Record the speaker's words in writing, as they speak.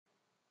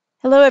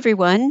Hello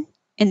everyone.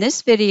 In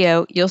this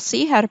video, you'll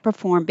see how to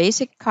perform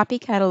basic copy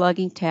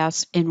cataloging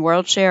tasks in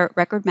WorldShare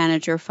Record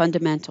Manager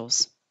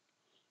Fundamentals.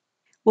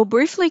 We'll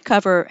briefly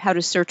cover how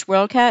to search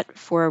WorldCat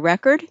for a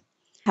record,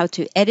 how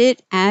to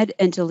edit, add,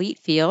 and delete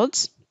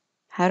fields,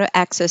 how to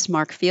access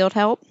MARC field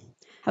help,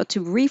 how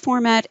to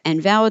reformat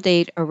and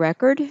validate a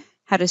record,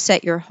 how to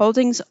set your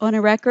holdings on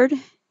a record,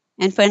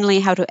 and finally,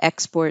 how to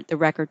export the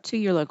record to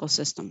your local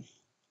system.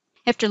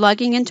 After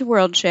logging into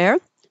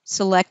WorldShare,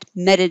 select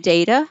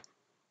Metadata,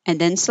 and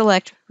then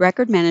select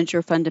Record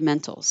Manager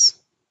Fundamentals.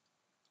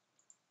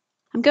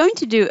 I'm going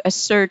to do a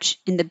search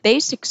in the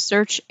basic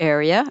search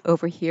area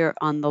over here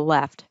on the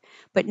left,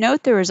 but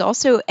note there is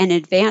also an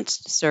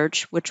advanced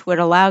search which would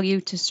allow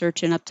you to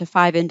search in up to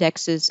 5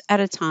 indexes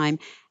at a time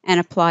and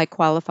apply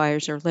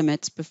qualifiers or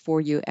limits before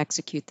you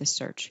execute the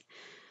search.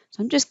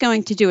 So I'm just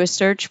going to do a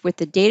search with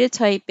the data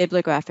type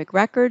bibliographic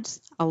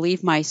records. I'll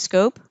leave my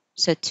scope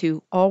set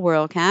to all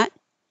WorldCat,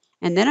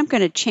 and then I'm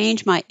going to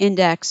change my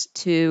index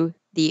to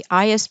the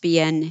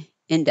ISBN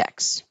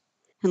index.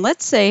 And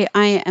let's say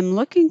I am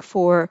looking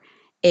for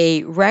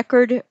a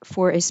record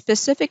for a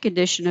specific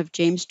edition of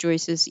James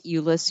Joyce's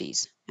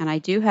Ulysses. And I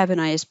do have an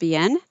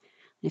ISBN.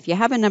 If you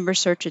have a number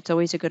search, it's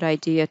always a good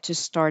idea to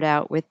start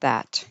out with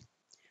that.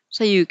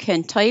 So you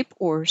can type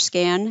or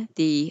scan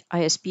the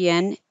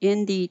ISBN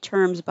in the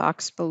terms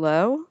box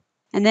below,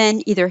 and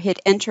then either hit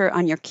enter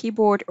on your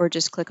keyboard or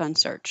just click on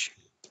search.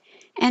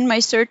 And my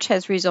search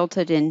has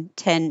resulted in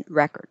 10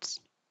 records.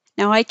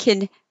 Now I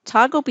can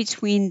toggle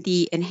between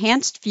the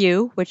enhanced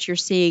view, which you're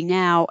seeing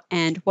now,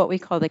 and what we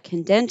call the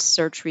condensed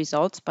search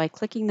results by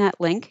clicking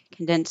that link,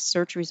 condensed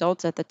search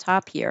results at the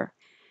top here.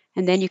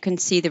 And then you can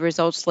see the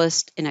results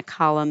list in a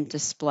column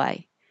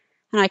display.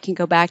 And I can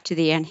go back to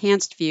the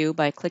enhanced view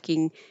by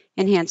clicking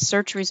enhanced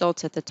search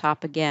results at the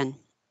top again.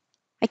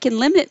 I can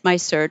limit my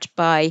search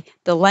by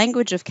the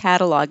language of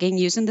cataloging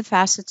using the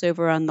facets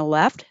over on the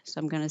left. So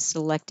I'm going to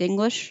select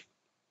English.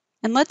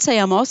 And let's say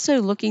I'm also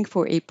looking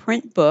for a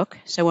print book.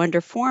 So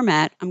under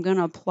Format, I'm going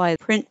to apply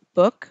Print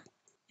Book.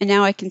 And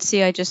now I can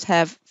see I just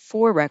have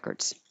 4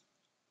 records.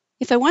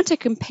 If I want to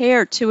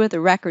compare 2 of the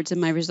records in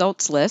my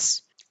results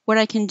list, what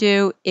I can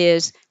do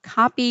is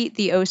copy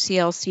the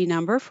OCLC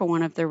number for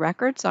one of the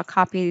records. I'll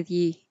copy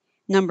the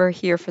number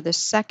here for the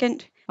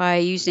second by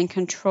using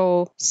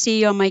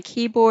Control-C on my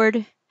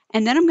keyboard.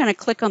 And then I'm going to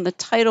click on the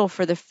title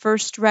for the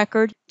first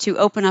record to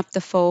open up the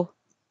full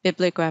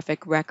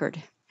bibliographic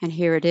record. And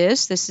here it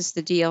is. This is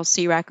the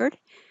DLC record.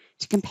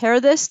 To compare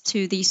this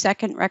to the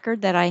second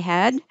record that I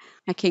had,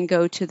 I can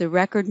go to the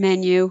record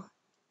menu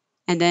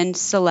and then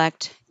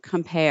select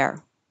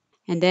Compare.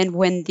 And then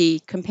when the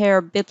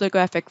Compare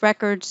Bibliographic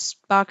Records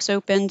box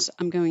opens,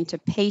 I'm going to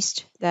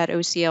paste that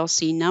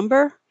OCLC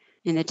number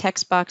in the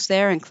text box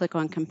there and click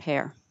on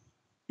Compare.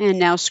 And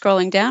now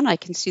scrolling down, I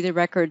can see the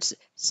records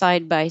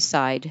side by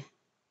side.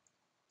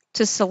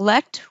 To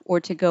select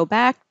or to go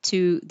back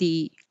to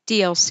the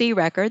DLC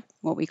record,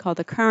 what we call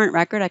the current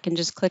record, I can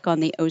just click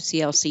on the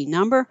OCLC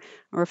number,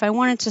 or if I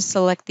wanted to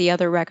select the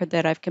other record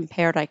that I've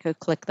compared, I could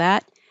click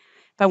that.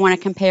 If I want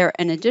to compare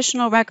an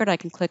additional record, I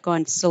can click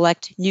on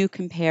Select New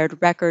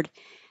Compared Record.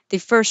 The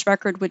first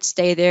record would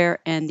stay there,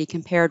 and the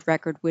compared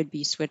record would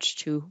be switched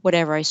to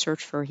whatever I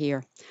search for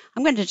here.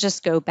 I'm going to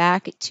just go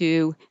back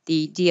to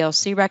the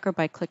DLC record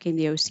by clicking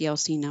the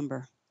OCLC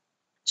number.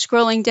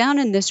 Scrolling down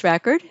in this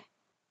record,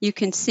 you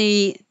can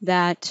see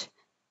that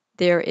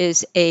there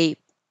is a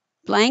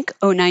blank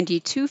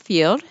 092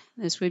 field.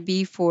 This would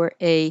be for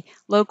a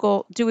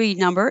local Dewey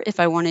number if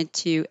I wanted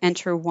to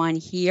enter one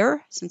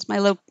here, since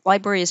my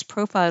library is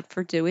profiled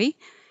for Dewey.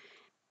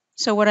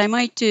 So what I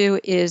might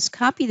do is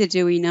copy the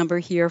Dewey number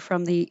here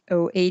from the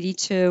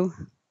 082,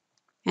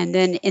 and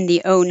then in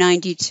the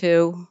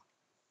 092,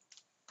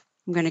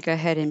 I'm going to go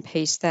ahead and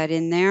paste that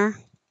in there.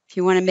 If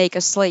you want to make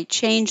a slight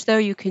change, though,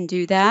 you can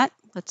do that.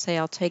 Let's say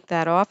I'll take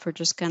that off. We're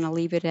just going to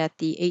leave it at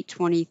the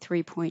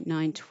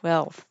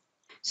 823.912.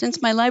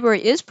 Since my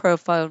library is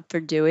profiled for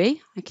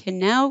Dewey, I can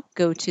now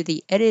go to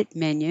the Edit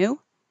menu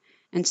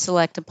and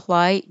select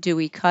Apply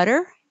Dewey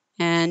Cutter.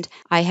 And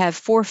I have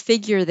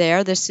 4-figure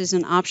there. This is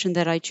an option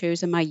that I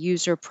chose in my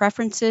user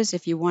preferences.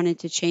 If you wanted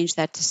to change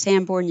that to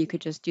Sanborn, you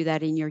could just do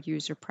that in your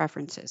user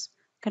preferences.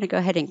 I'm going to go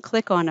ahead and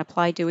click on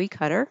Apply Dewey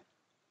Cutter.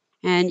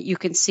 And you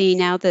can see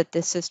now that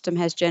the system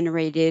has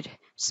generated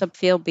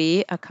subfield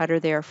B, a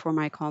cutter there for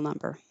my call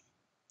number.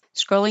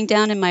 Scrolling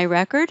down in my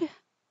record,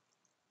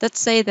 let's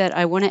say that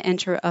I want to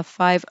enter a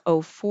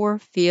 504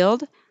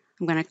 field.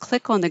 I'm going to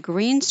click on the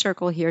green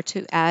circle here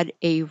to add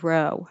a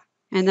row.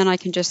 And then I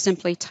can just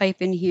simply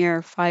type in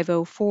here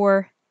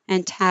 504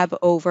 and tab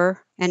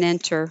over and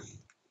enter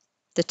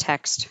the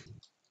text.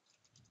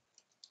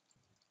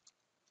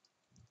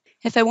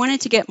 If I wanted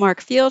to get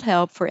MARC field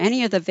help for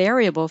any of the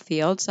variable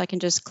fields, I can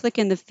just click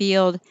in the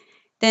field,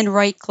 then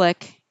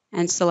right-click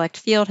and select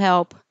Field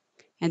Help,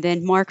 and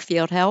then MARC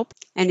Field Help.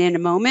 And in a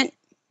moment,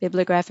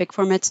 Bibliographic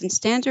Formats and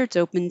Standards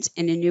opens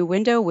in a new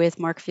window with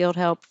MARC Field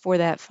Help for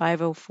that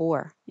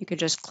 504. You can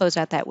just close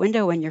out that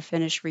window when you're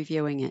finished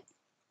reviewing it.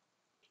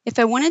 If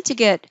I wanted to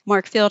get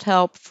mark field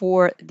help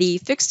for the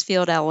fixed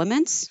field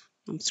elements,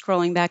 I'm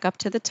scrolling back up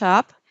to the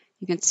top.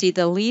 You can see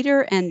the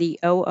leader and the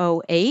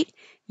 008.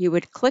 You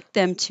would click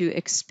them to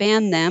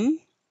expand them.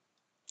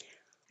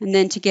 And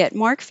then to get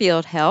mark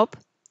field help,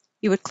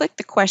 you would click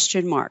the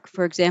question mark,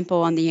 for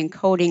example, on the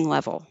encoding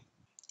level.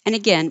 And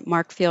again,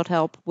 mark field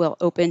help will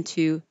open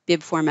to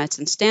bib formats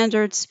and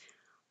standards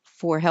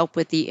for help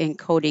with the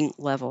encoding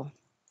level.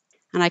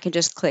 And I can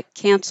just click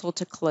cancel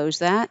to close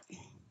that.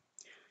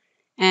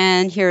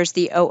 And here's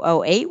the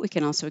 008. We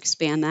can also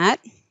expand that.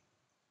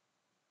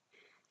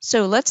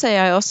 So let's say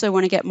I also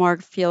want to get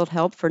mark field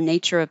help for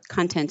nature of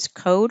contents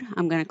code.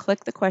 I'm going to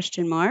click the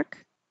question mark.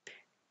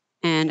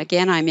 And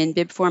again, I'm in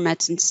bib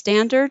formats and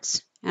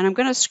standards. And I'm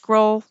going to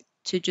scroll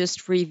to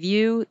just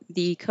review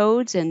the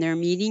codes and their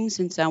meanings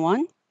and so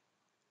on.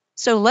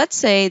 So let's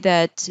say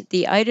that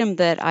the item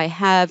that I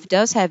have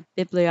does have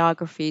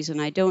bibliographies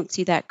and I don't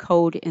see that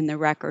code in the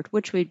record,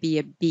 which would be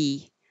a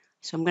B.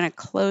 So I'm going to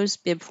close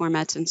bib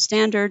formats and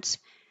standards,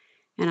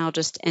 and I'll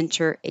just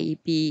enter a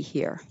B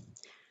here.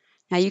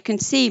 Now you can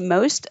see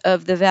most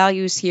of the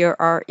values here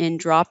are in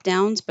drop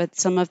downs, but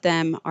some of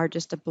them are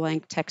just a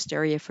blank text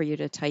area for you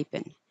to type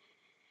in.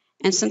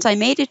 And since I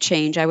made a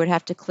change, I would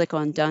have to click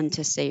on Done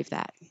to save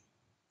that.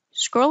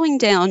 Scrolling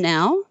down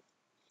now,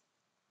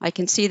 I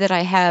can see that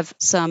I have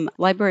some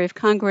Library of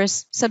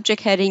Congress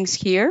subject headings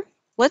here.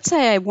 Let's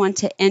say I want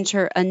to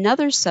enter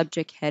another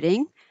subject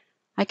heading.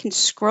 I can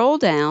scroll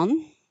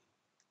down,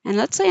 and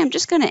let's say I'm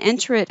just going to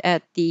enter it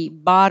at the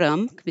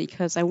bottom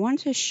because I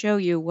want to show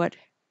you what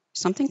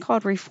something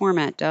called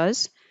reformat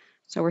does.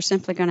 So we're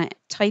simply going to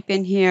type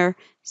in here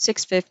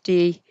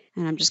 650,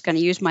 and I'm just going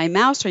to use my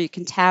mouse, or you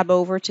can tab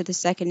over to the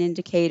second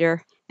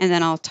indicator, and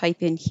then I'll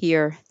type in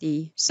here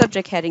the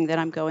subject heading that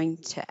I'm going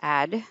to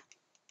add.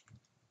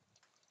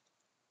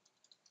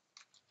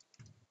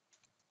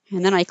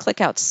 And then I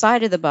click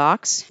outside of the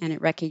box, and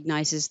it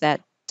recognizes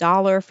that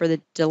 $ for the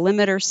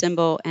delimiter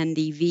symbol and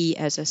the V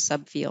as a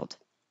subfield.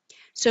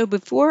 So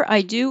before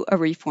I do a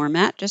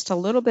reformat, just a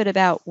little bit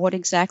about what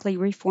exactly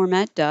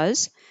reformat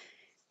does.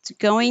 It's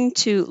going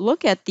to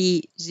look at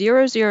the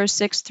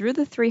 006 through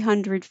the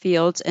 300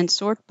 fields and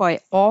sort by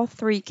all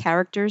 3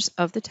 characters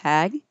of the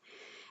tag.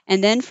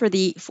 And then for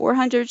the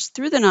 400s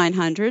through the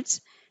 900s,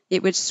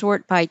 it would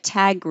sort by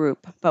tag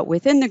group, but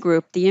within the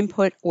group, the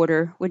input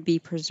order would be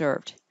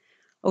preserved.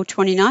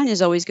 029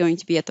 is always going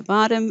to be at the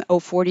bottom.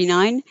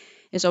 049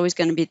 is always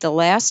going to be the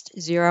last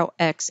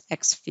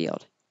 0xx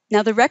field.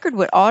 Now the record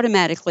would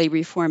automatically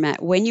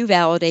reformat when you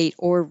validate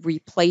or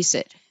replace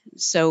it.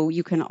 So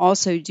you can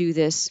also do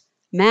this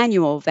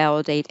manual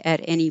validate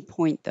at any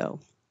point though.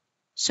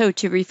 So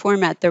to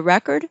reformat the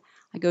record,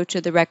 I go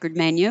to the record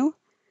menu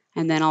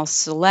and then I'll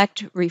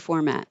select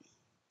reformat.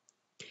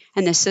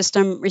 And the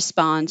system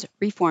responds,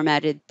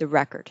 reformatted the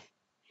record.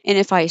 And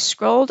if I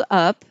scrolled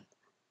up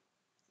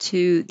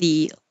to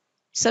the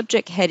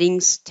subject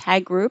headings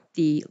tag group,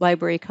 the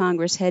Library of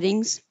Congress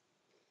headings,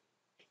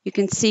 you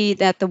can see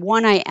that the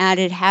one I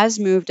added has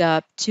moved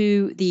up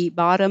to the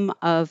bottom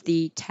of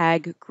the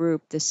tag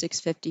group, the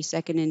 650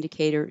 second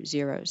indicator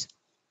zeros.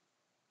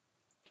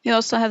 You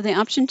also have the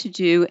option to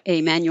do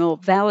a manual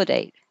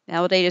validate.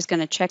 Validate is going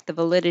to check the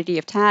validity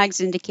of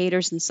tags,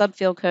 indicators, and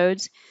subfield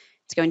codes.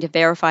 It's going to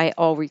verify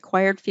all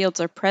required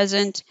fields are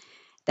present,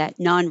 that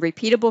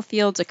non-repeatable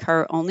fields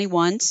occur only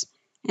once,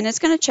 and it's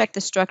going to check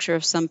the structure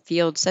of some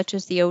fields such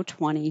as the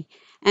 020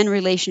 and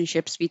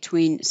relationships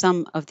between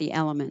some of the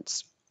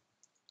elements.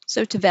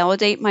 So to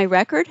validate my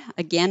record,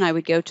 again, I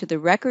would go to the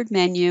record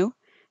menu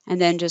and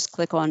then just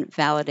click on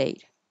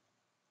validate.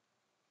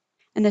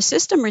 And the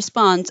system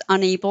responds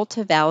unable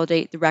to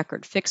validate the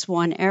record. Fix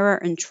one error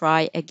and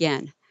try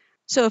again.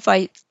 So if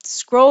I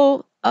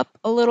scroll up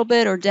a little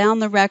bit or down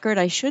the record,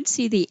 I should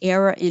see the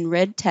error in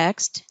red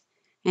text.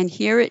 And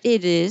here it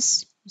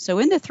is. So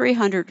in the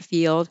 300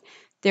 field,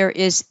 there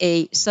is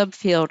a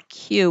subfield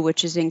Q,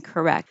 which is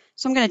incorrect.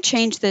 So I'm going to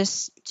change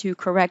this to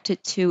correct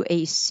it to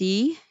a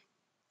C.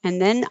 And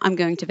then I'm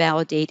going to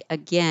validate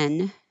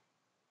again.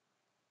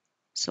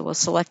 So we'll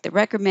select the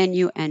record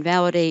menu and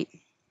validate.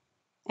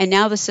 And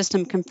now the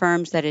system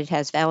confirms that it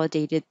has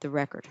validated the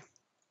record.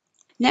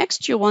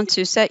 Next, you'll want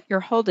to set your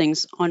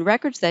holdings on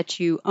records that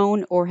you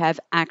own or have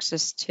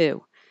access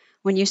to.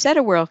 When you set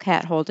a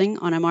WorldCat holding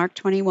on a Mark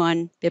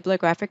 21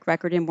 bibliographic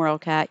record in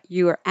WorldCat,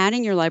 you are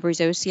adding your library's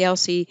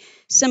OCLC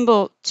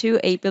symbol to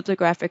a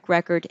bibliographic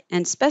record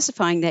and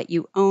specifying that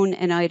you own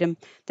an item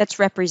that's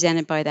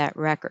represented by that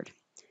record.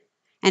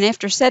 And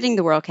after setting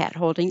the WorldCat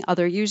holding,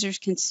 other users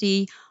can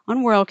see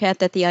on WorldCat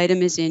that the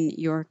item is in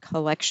your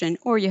collection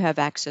or you have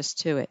access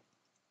to it.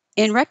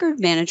 In Record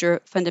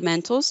Manager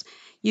Fundamentals,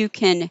 you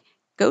can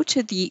go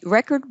to the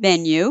Record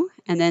menu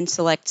and then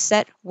select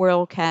Set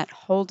WorldCat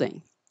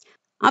Holding.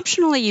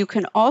 Optionally, you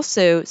can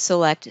also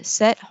select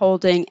Set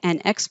Holding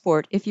and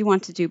Export if you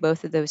want to do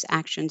both of those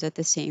actions at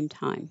the same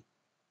time.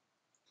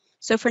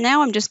 So for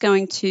now, I'm just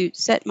going to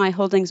set my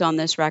holdings on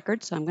this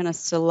record. So I'm going to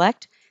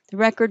select the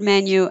record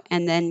menu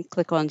and then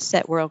click on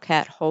Set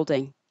WorldCat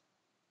Holding.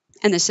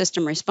 And the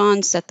system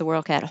responds, set the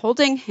WorldCat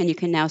holding, and you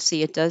can now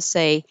see it does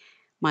say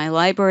my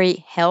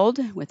library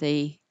held with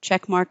a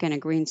check mark and a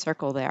green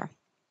circle there.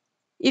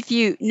 If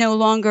you no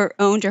longer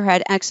owned or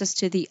had access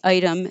to the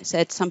items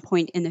at some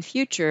point in the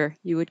future,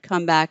 you would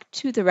come back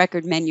to the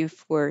record menu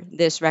for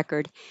this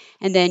record,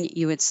 and then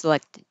you would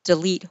select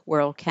Delete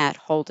WorldCat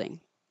Holding.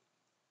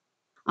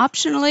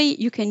 Optionally,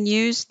 you can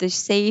use the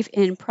Save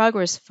in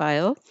Progress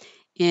file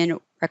in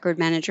Record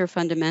Manager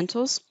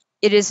Fundamentals.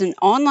 It is an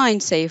online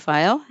save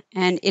file,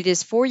 and it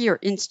is for your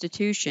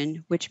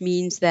institution, which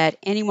means that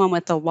anyone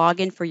with a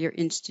login for your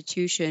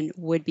institution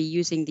would be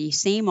using the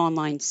same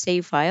online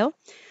save file,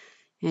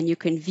 and you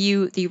can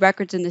view the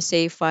records in the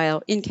save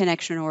file in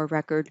Connection or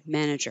Record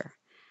Manager.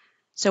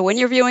 So when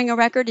you're viewing a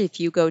record, if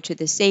you go to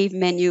the Save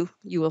menu,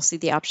 you will see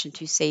the option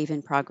to Save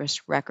in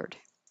Progress record.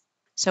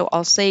 So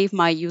I'll save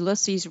my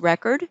Ulysses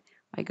record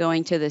by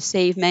going to the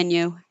Save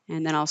menu,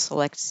 and then I'll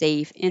select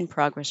Save in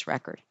Progress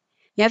record.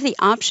 You have the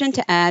option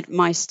to add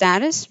My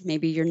Status,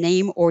 maybe your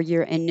name or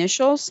your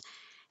initials,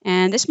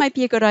 and this might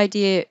be a good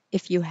idea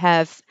if you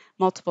have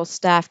multiple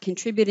staff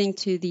contributing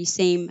to the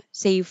same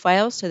save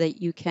file so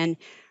that you can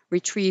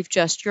retrieve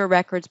just your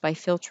records by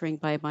filtering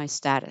by My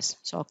Status.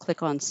 So I'll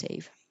click on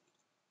Save.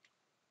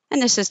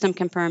 And the system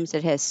confirms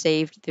it has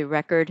saved the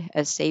record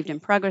as Saved in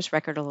Progress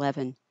Record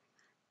 11.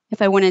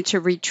 If I wanted to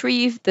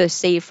retrieve the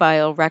save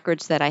file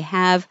records that I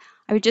have,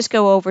 I would just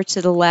go over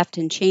to the left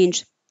and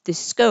change the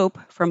scope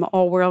from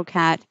All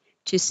WorldCat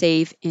to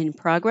Save in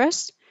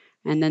Progress.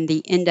 And then the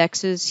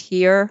indexes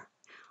here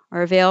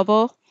are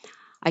available.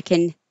 I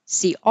can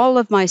see all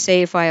of my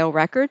save file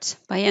records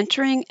by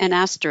entering an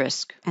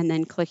asterisk and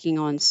then clicking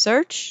on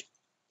Search.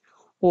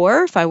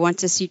 Or if I want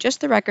to see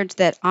just the records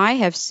that I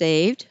have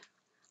saved,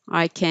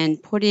 I can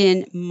put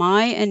in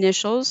my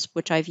initials,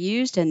 which I've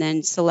used, and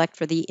then select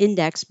for the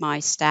index My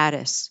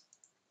Status.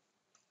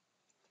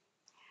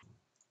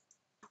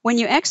 When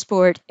you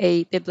export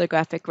a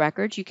bibliographic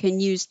record, you can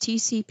use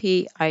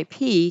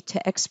TCP/IP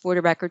to export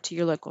a record to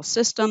your local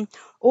system,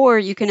 or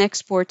you can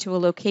export to a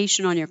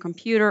location on your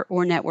computer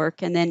or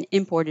network and then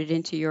import it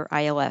into your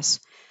ILS.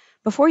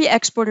 Before you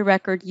export a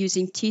record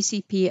using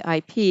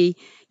TCP/IP,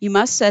 you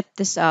must set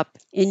this up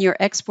in your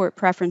export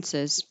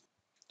preferences.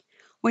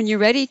 When you're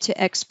ready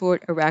to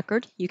export a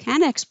record, you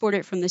can export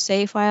it from the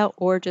save file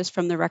or just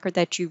from the record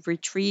that you've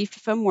retrieved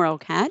from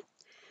WorldCat.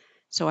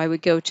 So I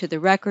would go to the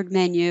Record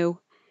menu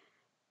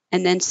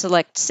and then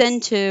select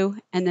Send to,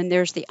 and then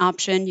there's the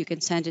option. You can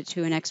send it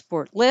to an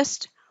export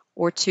list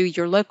or to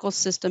your local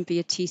system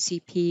via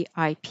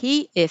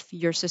TCP/IP if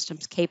your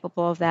system's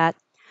capable of that.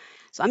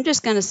 So I'm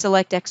just going to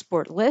select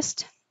Export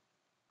List.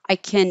 I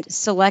can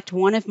select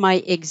one of my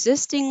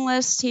existing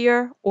lists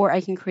here, or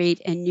I can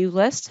create a new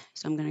list.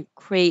 So I'm going to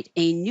create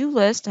a new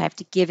list. I have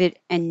to give it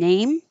a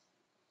name.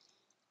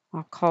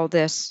 I'll call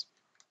this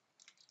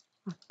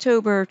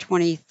October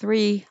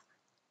 23.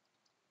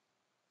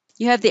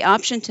 You have the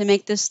option to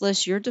make this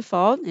list your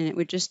default, and it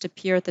would just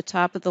appear at the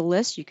top of the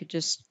list. You could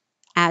just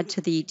add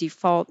to the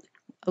default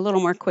a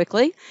little more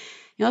quickly.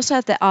 You also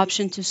have the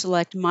option to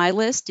select My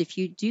List. If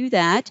you do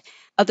that,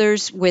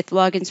 others with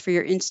logins for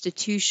your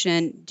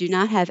institution do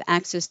not have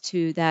access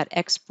to that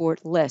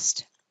export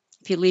list.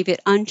 If you leave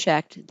it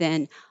unchecked,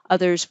 then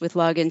others with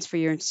logins for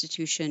your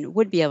institution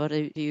would be able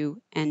to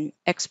view and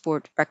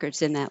export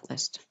records in that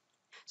list.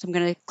 So I'm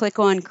going to click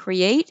on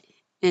Create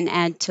and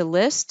Add to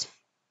List.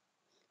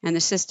 And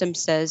the system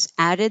says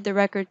added the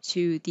record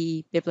to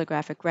the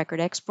bibliographic record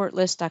export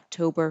list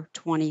October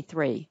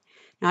 23.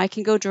 Now I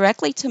can go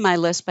directly to my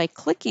list by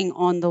clicking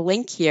on the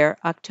link here,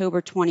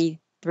 October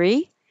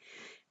 23.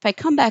 If I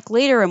come back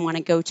later and want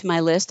to go to my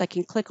list, I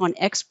can click on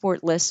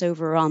Export Lists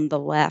over on the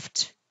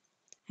left.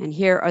 And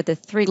here are the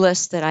three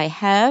lists that I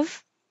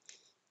have.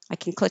 I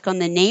can click on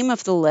the name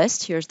of the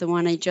list. Here's the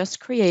one I just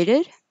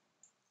created.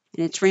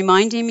 And it's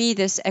reminding me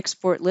this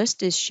export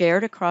list is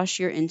shared across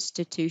your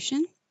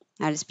institution.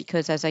 That is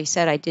because, as I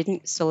said, I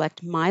didn't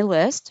select my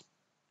list.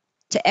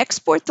 To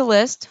export the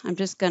list, I'm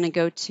just going to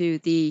go to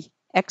the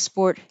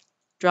Export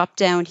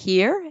drop-down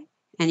here.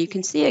 And you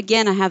can see,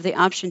 again, I have the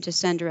option to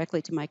send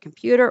directly to my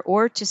computer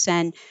or to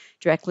send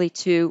directly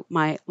to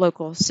my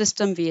local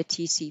system via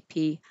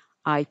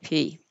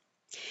TCP/IP.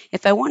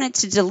 If I wanted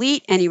to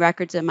delete any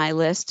records in my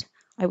list,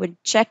 I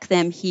would check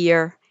them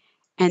here,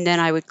 and then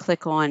I would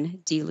click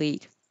on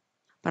Delete.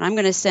 But I'm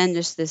going to send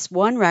just this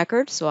one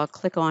record, so I'll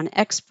click on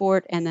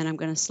Export, and then I'm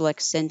going to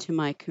select Send to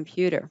my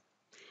computer.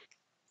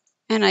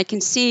 And I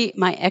can see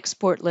my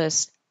export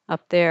list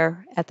up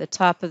there at the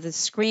top of the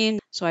screen.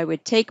 So I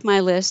would take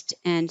my list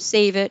and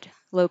save it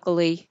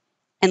locally,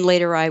 and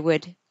later I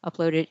would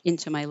upload it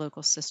into my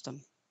local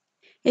system.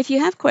 If you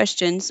have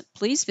questions,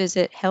 please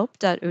visit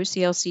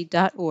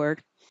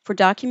help.oclc.org for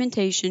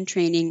documentation,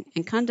 training,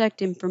 and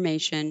contact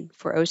information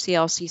for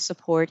OCLC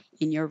support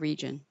in your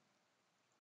region.